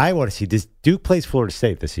 Duke, I want to see this. Duke plays Florida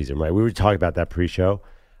State this season, right? We were talking about that pre-show.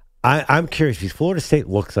 I'm curious because Florida State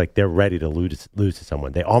looks like they're ready to lose to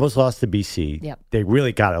someone. They almost lost to BC. Yep. They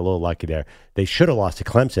really got a little lucky there. They should have lost to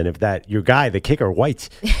Clemson if your guy, the kicker, White,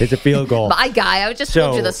 hits a field goal. My guy, I just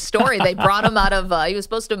told you the story. They brought him out of, he was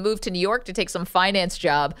supposed to move to New York to take some finance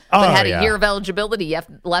job, but had a year of eligibility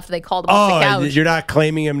left. They called him off the couch. You're not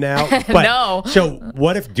claiming him now? But, no. So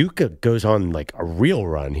what if Duke goes on like a real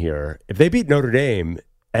run here? If they beat Notre Dame,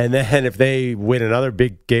 and then if they win another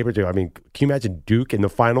big game or two, I mean, can you imagine Duke in the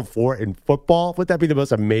Final Four in football? Would that be the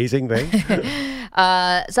most amazing thing? So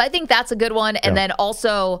I think that's a good one. And then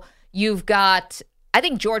also you've got, I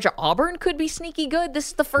think Georgia-Auburn could be sneaky good. This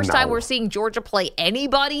is the first time we're seeing Georgia play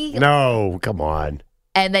anybody. No, come on.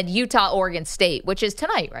 And then Utah-Oregon State, which is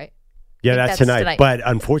tonight, right? Yeah, that's tonight. But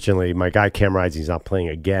unfortunately, my guy Cam Rising's not playing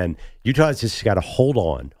again. Utah's just got to hold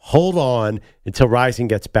on until Rising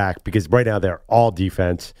gets back because right now they're all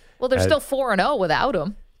defense. Well, they're still 4-0 without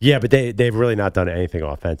him. Yeah, but they've really not done anything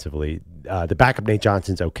offensively. The backup Nate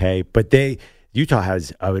Johnson's okay, but Utah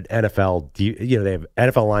has an NFL. They have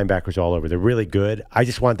NFL linebackers all over. They're really good. I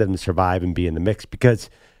just want them to survive and be in the mix because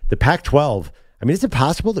the Pac-12. I mean, is it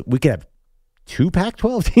possible that we could have 2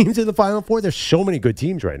 Pac-12 teams in the Final Four? There's so many good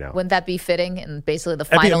teams right now. Wouldn't that be fitting in basically the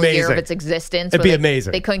final year of its existence? It'd be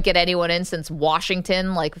amazing. They couldn't get anyone in since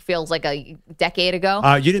Washington, feels like a decade ago.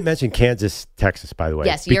 You didn't mention Kansas, Texas, by the way.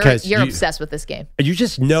 Yes, you're obsessed with this game. You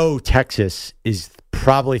just know Texas is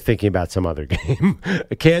probably thinking about some other game.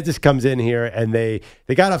 Kansas comes in here, and they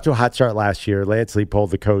got off to a hot start last year. Lance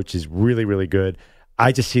Leipold, the coach, is really, really good.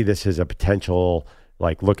 I just see this as a potential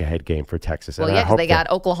look-ahead game for Texas. Well, yeah, because they got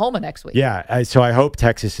Oklahoma next week. Yeah, so I hope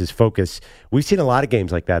Texas is focused. We've seen a lot of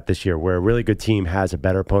games like that this year where a really good team has a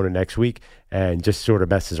better opponent next week and just sort of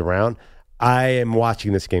messes around. I am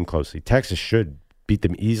watching this game closely. Texas should beat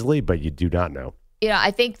them easily, but you do not know. I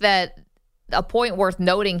think that a point worth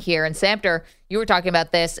noting here, and Samter, you were talking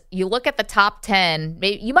about this, you look at the top 10,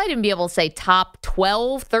 you might even be able to say top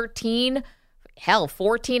 12, 13, hell,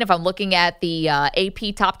 14 if I'm looking at the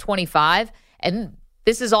AP top 25, and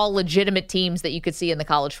this is all legitimate teams that you could see in the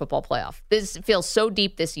college football playoff. This feels so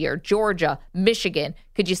deep this year. Georgia, Michigan.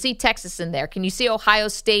 Could you see Texas in there? Can you see Ohio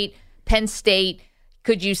State, Penn State?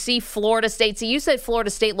 Could you see Florida State? See, you said Florida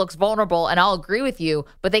State looks vulnerable, and I'll agree with you,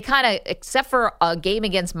 but they kind of, except for a game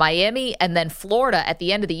against Miami and then Florida at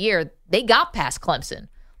the end of the year, they got past Clemson.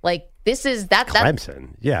 This is that.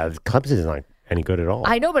 Clemson. Yeah, Clemson is not any good at all.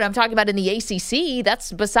 I know, but I'm talking about in the ACC.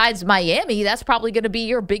 That's besides Miami. That's probably going to be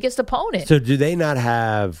your biggest opponent. So do they not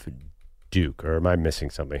have Duke, or am I missing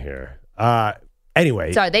something here?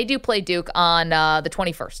 Anyway. Sorry, they do play Duke on the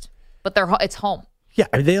 21st, but it's home. Yeah,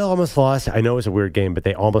 they almost lost. I know it was a weird game, but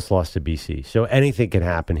they almost lost to BC. So anything can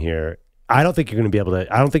happen here. I don't think you're going to be able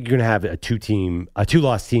to. I don't think you're going to have a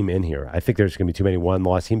two-loss team in here. I think there's going to be too many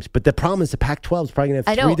one-loss teams. But the problem is the Pac-12 is probably going to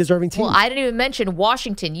have 3 deserving teams. Well, I didn't even mention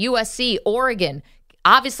Washington, USC, Oregon,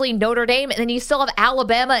 obviously Notre Dame, and then you still have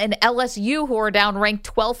Alabama and LSU who are down ranked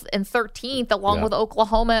 12th and 13th, along with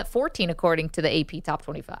Oklahoma at 14, according to the AP Top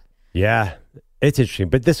 25. Yeah. It's interesting,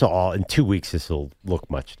 but in 2 weeks, this will look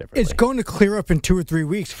much different. It's going to clear up in 2 or 3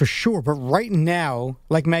 weeks for sure. But right now,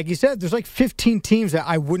 like Maggie said, there's 15 teams that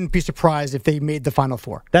I wouldn't be surprised if they made the Final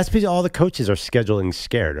Four. That's because all the coaches are scheduling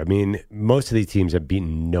scared. I mean, most of these teams have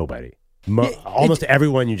beaten nobody. Almost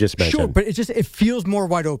everyone you just mentioned. Sure, but it feels more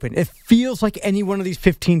wide open. It feels like any one of these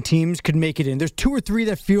 15 teams could make it in. There's 2 or 3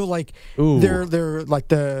 that feel like they're like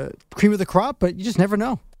the cream of the crop, but you just never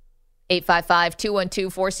know.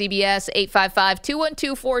 855-212-4CBS,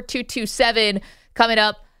 855-212-4227. Coming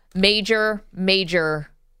up, major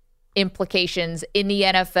implications in the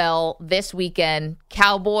NFL this weekend.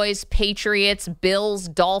 Cowboys, Patriots, Bills,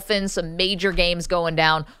 Dolphins, some major games going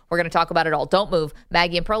down. We're going to talk about it all. Don't move.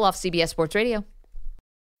 Maggie and Perloff, CBS Sports Radio.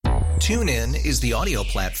 TuneIn is the audio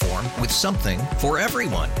platform with something for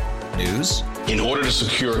everyone. News. In order to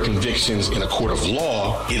secure convictions in a court of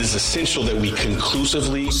law, it is essential that we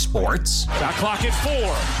conclusively. Sports. Shot clock at 4.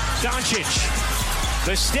 Doncic.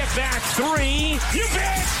 The step back 3. You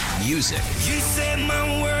bet. Music. You set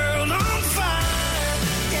my world on fire.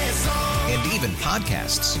 Yes, and even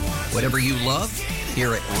podcasts. Whatever you love,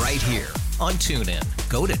 hear it right here on TuneIn.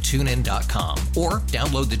 Go to TuneIn.com or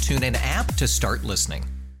download the TuneIn app to start listening.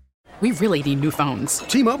 We really need new phones.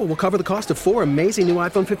 T-Mobile will cover the cost of 4 amazing new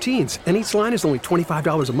iPhone 15s, and each line is only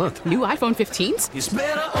 $25 a month. New iPhone 15s? It's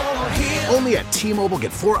better over here. Only at T-Mobile,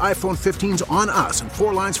 get 4 iPhone 15s on us and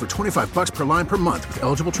 4 lines for $25 per line per month with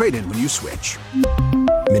eligible trade-in when you switch.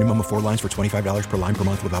 Minimum of 4 lines for $25 per line per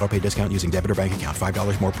month with autopay discount using debit or bank account.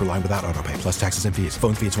 $5 more per line without autopay, plus taxes and fees.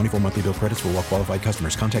 Phone fee at 24 monthly bill credits for well-qualified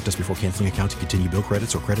customers. Contact us before canceling account to continue bill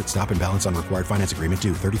credits or credit stop and balance on required finance agreement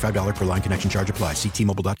due. $35 per line connection charge applies. See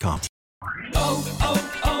T-Mobile.com.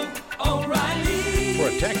 O'Reilly.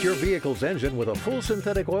 Protect your vehicle's engine with a full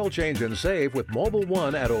synthetic oil change and save with Mobile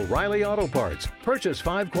One at O'Reilly Auto Parts. Purchase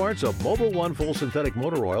 5 quarts of Mobile One full synthetic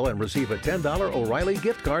motor oil and receive a $10 O'Reilly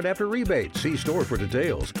gift card after rebate. See store for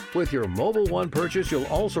details. With your Mobile One purchase, you'll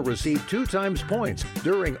also receive 2 times points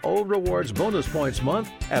during O Rewards Bonus Points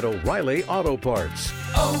Month at O'Reilly Auto Parts.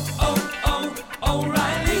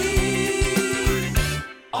 O'Reilly.